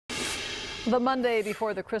The Monday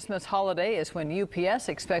before the Christmas holiday is when UPS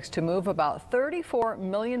expects to move about 34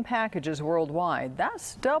 million packages worldwide.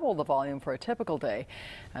 That's double the volume for a typical day.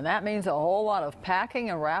 And that means a whole lot of packing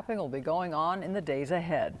and wrapping will be going on in the days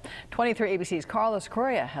ahead. 23 ABC's Carlos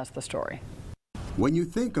Correa has the story. When you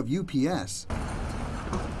think of UPS,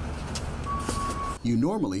 you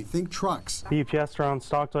normally think trucks. The UPS store on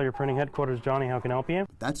Stockdale, your printing headquarters. Johnny, how can I help you?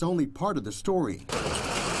 That's only part of the story.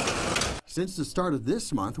 Since the start of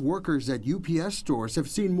this month, workers at UPS stores have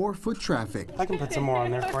seen more foot traffic. I can put some more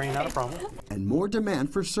on there for you, not a problem. And more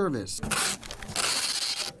demand for service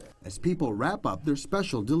as people wrap up their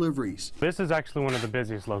special deliveries. This is actually one of the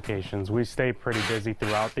busiest locations. We stay pretty busy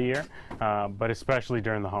throughout the year, but especially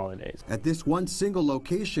during the holidays. At this one single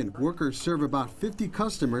location, workers serve about 50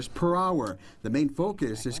 customers per hour. The main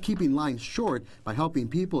focus is keeping lines short by helping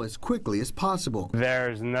people as quickly as possible.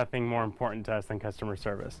 There's nothing more important to us than customer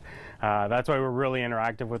service. That's why we're really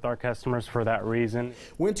interactive with our customers for that reason.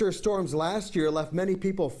 Winter storms last year left many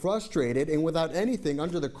people frustrated and without anything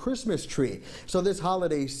under the Christmas tree. So this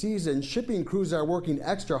holiday season, shipping crews are working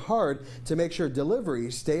extra hard to make sure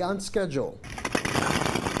deliveries stay on schedule.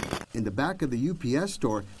 In the back of the UPS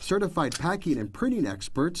store, certified packing and printing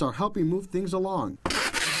experts are helping move things along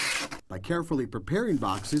by carefully preparing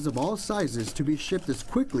boxes of all sizes to be shipped as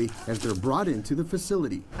quickly as they're brought into the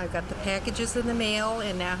facility. I've got the packages in the mail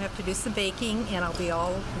and now have to do some baking and I'll be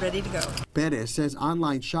all ready to go. Perez says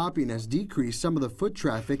online shopping has decreased some of the foot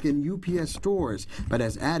traffic in UPS stores, but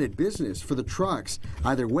has added business for the trucks.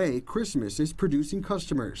 Either way, Christmas is producing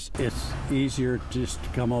customers. It's easier just to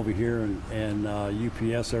come over here and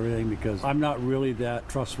UPS everything because I'm not really that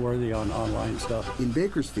trustworthy on online stuff. In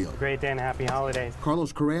Bakersfield. Great day and happy holidays.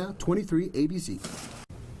 Carlos Correa, 23 ABC.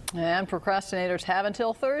 And procrastinators have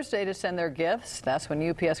until Thursday to send their gifts. That's when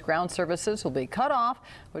UPS ground services will be cut off,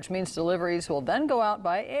 which means deliveries will then go out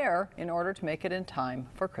by air in order to make it in time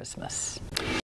for Christmas.